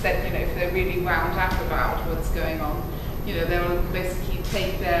would instead, if they're really wound up about what's going on, they will basically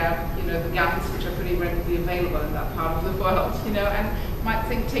take their, the guns, which are pretty readily available in that part of the world, and might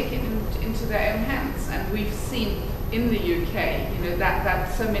take it into their own hands. And we've seen in the UK,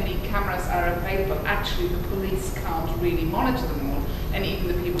 that so many cameras are available. Actually, the police can't really monitor them all, and even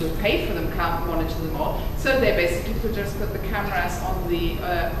the people who pay for them can't monitor them all. So they basically just put the cameras on the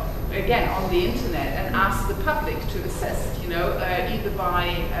on the internet and ask the public to assist. Either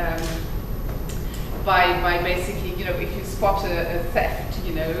by basically, if you spot a theft,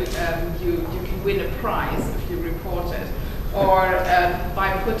 you can win a prize if you report it, or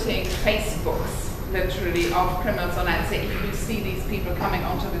by putting Facebooks literally of criminals on and say, if you see these people coming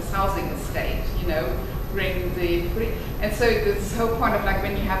onto this housing estate, bring the police. And so this whole point of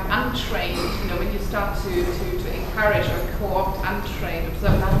when you have untrained, when you start to encourage or co-opt untrained, so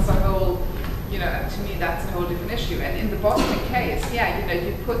that's a whole, to me that's a whole different issue. And in the Boston case,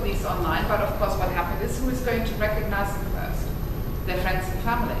 you put these online, but of course what happened is, who is going to recognize them first? Their friends and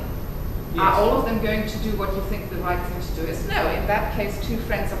family. Yes. Are all of them going to do what you think the right thing to do is? No, in that case, two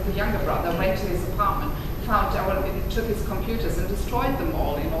friends of the younger brother went to his apartment, took his computers and destroyed them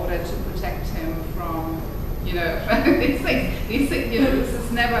all in order to protect him from, these things. This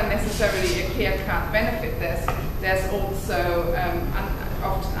is never necessarily a clear-cut benefit. There's also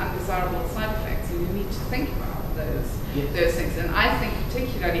often undesirable side effects, and you need to think about those things. And I think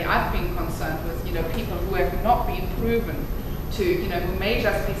particularly I've been concerned with, people who have not been proven to, who may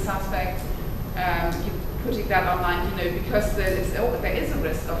just be suspects, putting that online, because there is a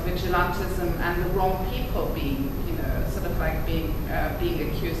risk of vigilantism and the wrong people being, being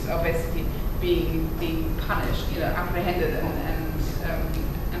accused, or basically being punished, apprehended and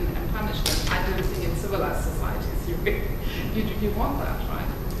punished. And I don't think in civilized societies you want that, right?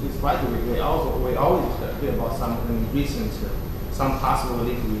 It's right. We always hear about some recent. Some possible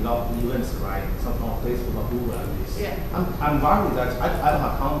legal events, right? Something on Facebook or Google at least. Yeah. I'm worried that I don't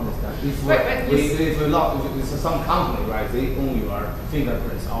have confidence that if some company, right, they own your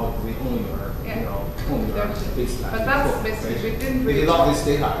fingerprints or they own your, own your face. But that's basically, they love this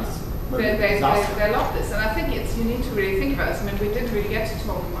data. They love this, and I think you need to really think about this. I mean, we didn't really get to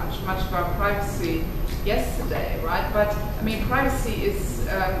talk much about privacy yesterday, right? But I mean, privacy is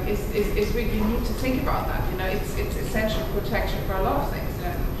really, you need to think about that. It's essential protection for a lot of things.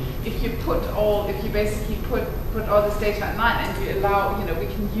 If you basically put all this data online and you allow, anybody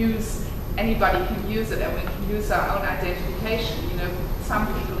can use it, and we can use our own identification. Some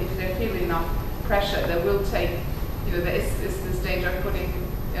people, if they feel enough pressure, they will take. There is this danger of putting.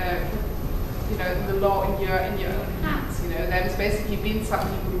 The law in your own hands. There's basically been some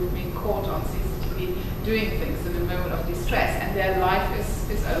people who've been caught on CCTV doing things in a moment of distress, and their life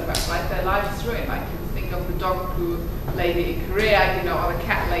is over, right? Their life is ruined. Like you think of the dog poo lady in Korea, or the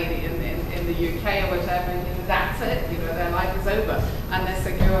cat lady in the UK or whatever. That's it. Their life is over unless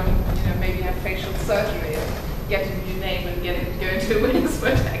they go and maybe have facial surgery and get a new name and go into a witness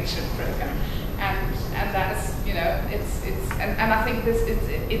protection program. And that's, and I think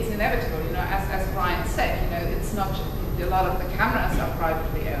it's inevitable, as Brian said, it's not just, a lot of the cameras are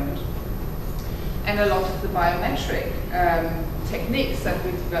privately owned, and a lot of the biometric techniques that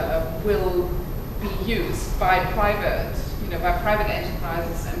we develop will be used by private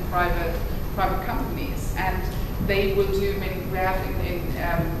enterprises and private companies, and they will do. We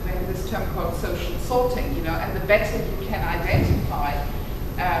have this term called social sorting, and the better you can identify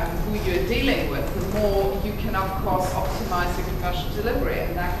who you're dealing with, the more you can, of course, optimize your commercial delivery,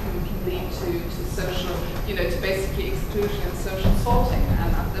 and that can lead to social, to basically exclusion and social sorting.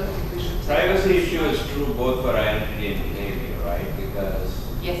 And I don't think we should. Privacy issue is true both for identity and behavior, right?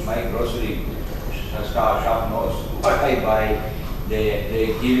 Because my grocery shop knows what I buy. They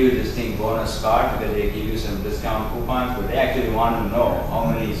give you this thing bonus card because they give you some discount coupons, but they actually want to know how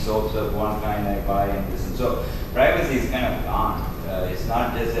many soaps of one kind I buy and this. And so privacy is kind of gone. It's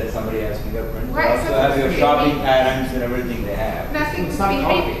not just that somebody has fingerprints, but also have your shopping patterns and everything they have. And I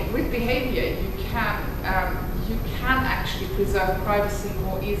think with behavior, you can actually actually preserve privacy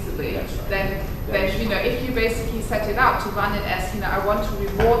more easily, That's right. then you know, if you basically set it up to run it as, you know, I want to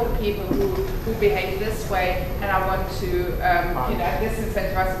reward the people who behave this way, and I want to, you know,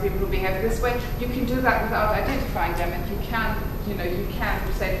 disincentivize the people who behave this way, you can do that without identifying them, and you can, you know, you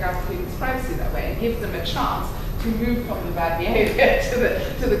can safeguard students' privacy that way and give them a chance to move from the bad behavior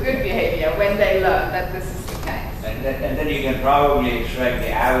to the good behavior when they learn that this is the case. And then you can probably extract the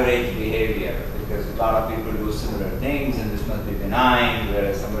average behavior, because a lot of people do similar things and this must be benign,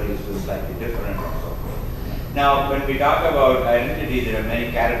 whereas somebody is slightly different and so forth. Now, when we talk about identity, there are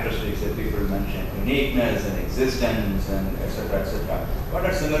many characteristics that people mention: uniqueness and existence and etc., etc. What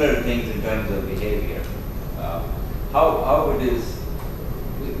are similar things in terms of behavior? How it is,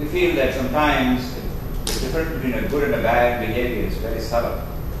 we feel that sometimes the difference between a good and a bad behavior is very subtle.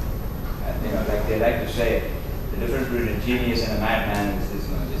 And, you know, like they like to say, the difference between a genius and a madman is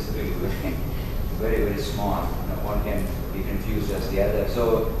you know, just really very, very small. You know, one can be confused as the other.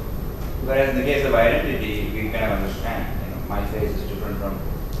 So, whereas in the case of identity, we kind of understand. You know, my face is different from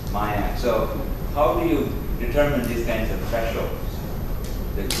Mayank. So, how do you determine these kinds of thresholds?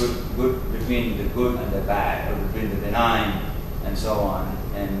 The good between the good and the bad, or between the benign and so on.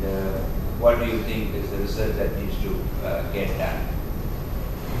 And what do you think is the research that needs to get done?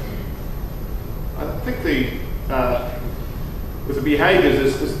 I think with the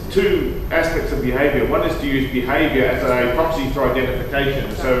behaviours, there's two aspects of behaviour. One is to use behaviour as a proxy for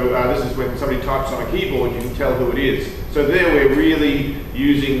identification. So this is when somebody types on a keyboard, you can tell who it is. So there we're really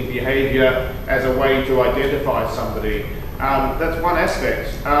using behaviour as a way to identify somebody. That's one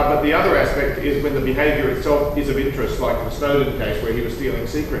aspect, but the other aspect is when the behaviour itself is of interest, like the Snowden case where he was stealing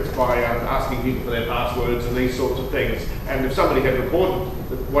secrets by asking people for their passwords and these sorts of things. And if somebody had reported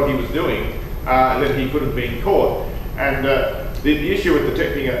what he was doing, then he could have been caught. And the issue with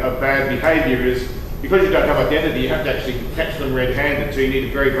detecting a bad behaviour is, because you don't have identity, you have to actually catch them red-handed, so you need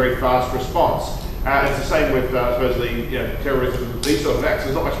a very, very fast response. It's the same with, supposedly, terrorism, these sort of acts.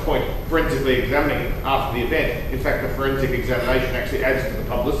 There's not much point forensically examining it after the event. In fact, the forensic examination actually adds to the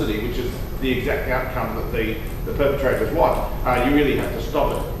publicity, which is the exact outcome that the perpetrators want. You really have to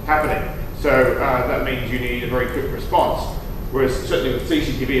stop it happening. So that means you need a very quick response. Whereas certainly with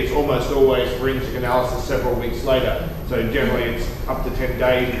CCTV, it's almost always forensic analysis several weeks later. So generally it's up to 10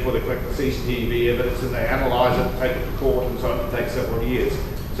 days before they collect the CCTV evidence and they analyse it, take it to court and so on. It takes several years.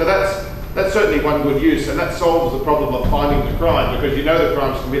 So that's certainly one good use, and that solves the problem of finding the crime, because you know the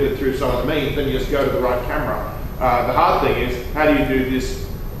crime's committed through some of the means, then you just go to the right camera. The hard thing is, how do you do this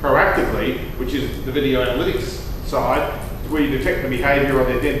proactively, which is the video analytics side, where you detect the behaviour or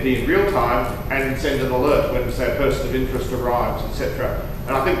the identity in real time and send an alert when, say, a person of interest arrives, etc.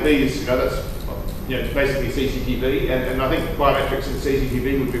 And I think these, that's basically CCTV, and I think biometrics and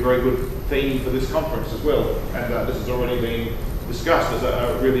CCTV would be a very good theme for this conference as well. And this has already been discussed as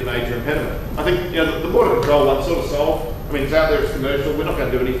a really major impediment. I think the border control one's sort of solved. I mean, it's out there, it's commercial, we're not going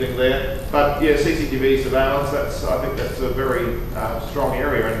to do anything there. But yeah, CCTV surveillance, I think that's a very strong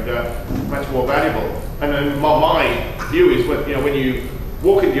area and much more valuable. And my view is when you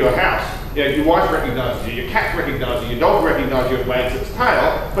walk into your house, your wife recognises you, your cat recognises you, your dog recognises you and wags its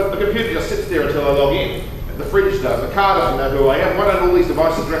tail, but the computer just sits there until I log in. The fridge does, the car doesn't know who I am. Why don't all these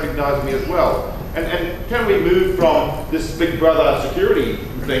devices recognise me as well? And can we move from this Big Brother security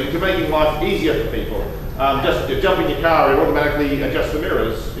thing to making life easier for people? Just jump in your car and automatically adjust the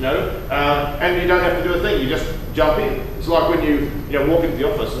mirrors, and you don't have to do a thing. You just jump in. It's like when you walk into the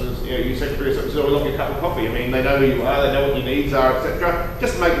office and your secretary says, "Oh, look, a cup of coffee." I mean, they know who you are, they know what your needs are, etc.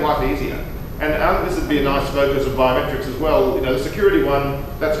 Just to make life easier. And this would be a nice focus of biometrics as well. The security one,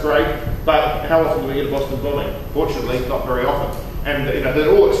 that's great, but how often do we get a Boston bombing? Fortunately, not very often. And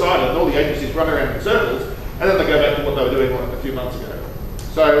they're all excited, and all the agencies run around in circles, and then they go back to what they were doing a few months ago.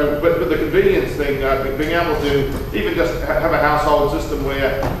 So, but the convenience thing, being able to even just have a household system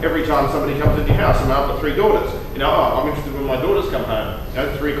where every time somebody comes into your house, and I've got 3 daughters, I'm interested when my daughters come home,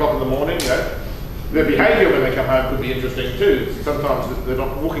 3 o'clock in the morning, their behaviour when they come home could be interesting too. Sometimes they're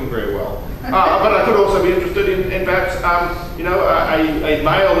not walking very well. But I could also be interested in perhaps, a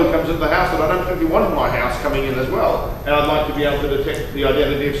male who comes into the house that I don't particularly want in my house coming in as well. And I'd like to be able to detect the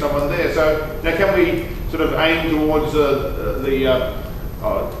identity of someone there. So now can we sort of aim towards the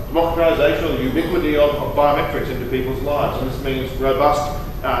democratisation or the ubiquity of biometrics into people's lives? And this means robust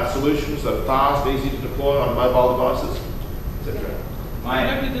solutions that are fast, easy to deploy on mobile devices, etc.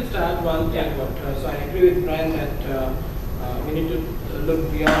 I'd like to just add one thing. So I agree with Brian that we need to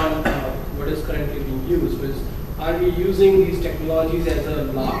look beyond what is currently being used. Because are we using these technologies as a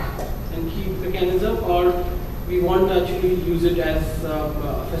lock and key mechanism, or we want to actually use it as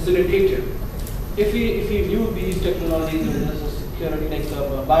a facilitator if we view these technologies as a security, like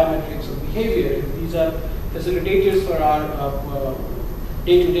the biometrics of behavior, if these are facilitators for our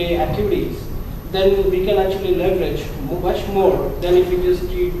day-to-day activities, then we can actually leverage much more than if we just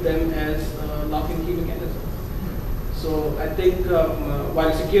treat them as lock and key mechanism. So I think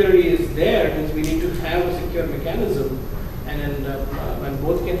while security is there, means we need to have a secure mechanism, and when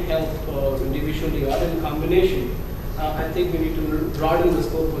both can help individually or in combination, I think we need to broaden the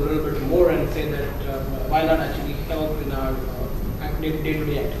scope a little bit more and say that why not actually help in our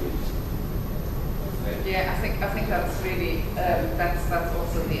day-to-day activities. Yeah, I think that's really that's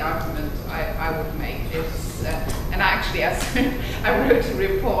also the argument I would make. Is and actually, as I wrote a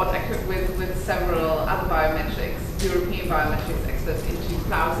report with several other biometrics, European biometrics experts in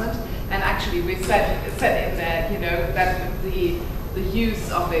 2000, and actually we said in there, you know, that the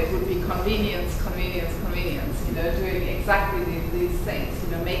use of it would be convenience, you know, doing exactly these things,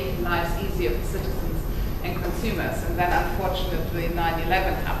 you know, making lives easier for citizens and consumers. And then unfortunately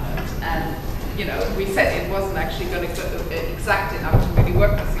 9/11 happened, and you know, we said it wasn't actually going to go exact enough to really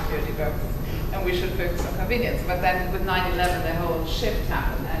work for security purposes, and we should focus on convenience. But then with 9/11, the whole shift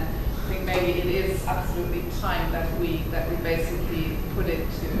happened, and I think maybe it is absolutely time that we basically put it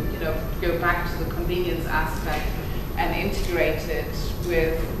to, you know, go back to the convenience aspect and integrate it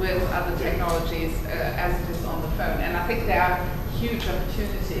with other technologies as it is on the phone. And I think there are huge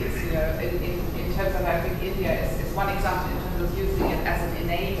opportunities, you know, in terms of, I think India is one example in terms of using it as an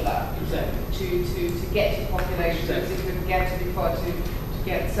enabler to get to populations, to get to before to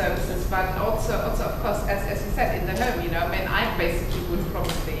get services, but also of course, as you said, in the home, you know, I mean, I basically would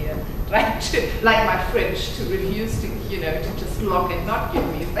probably like my fridge to refuse to, you know, to just lock and not give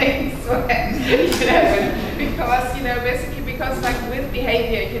me things, you know, because, you know, basically because like with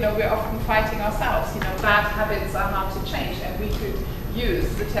behavior, you know, we're often fighting ourselves, you know, bad habits are hard to change, and we could use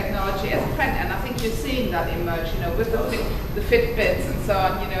the technology as a friend, and I think you're seeing that emerge, you know, with the Fitbits and so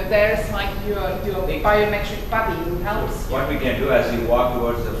on, you know, there's like your biometric buddy who helps you. What we can do as you walk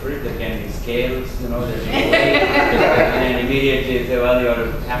towards the fridge, there can be scales, you know, there's a way, and immediately say, well, you're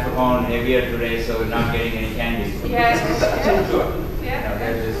half a pound heavier today, so we're not getting any candy. Yes. Sure. Yeah. You know,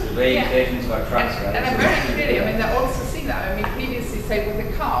 there's weighing stations for trucks, right? And I'm very clearly, I mean, they're also seeing that. I mean, previously, say with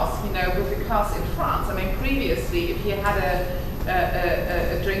the cars, you know, with the cars in France, I mean, previously, if you had a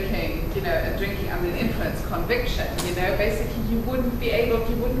drinking under the influence conviction, you know, basically you wouldn't get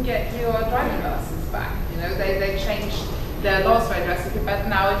your driving license back. You know, they changed their laws very drastically, but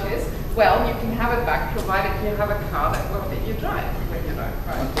now it is, well, you can have it back provided you have a car that will let you drive when you drive.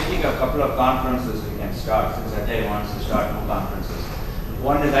 Right? I'm thinking of a couple of conferences we can start, since IIITD wants to start more conferences.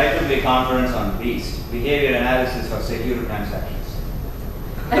 One is IIITD conference on BEAST, Behavior Analysis for Secure Transactions.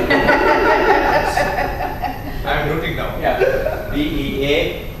 I'm noting down. Yeah,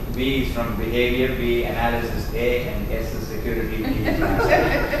 BEA, B is from behavior, B analysis A, and S is security, B is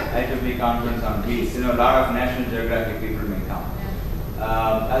IIITD conference on BEAST. You know, a lot of National Geographic people may come.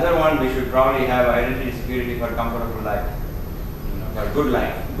 Other one, we should probably have identity security for comfortable life, you know, for good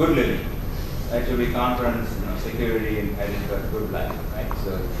life, good living. IIITD conference, you know, security and identity for good life, right?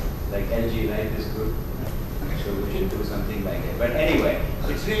 So, like LG, life is good. So we should do something like it. But anyway,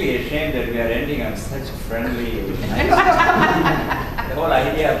 it's really a shame that we are ending on such friendly, nice. The whole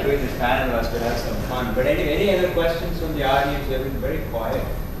idea of doing this panel was to have some fun. But anyway, any other questions from the audience? They've been very quiet.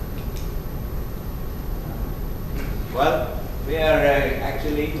 Well, we are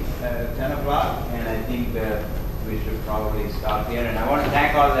actually 10 o'clock, and I think we should probably stop here. And I want to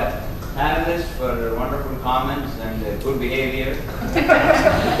thank all the panelists for wonderful comments and good behavior.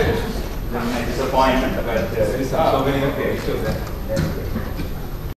 My disappointment, but so many okay.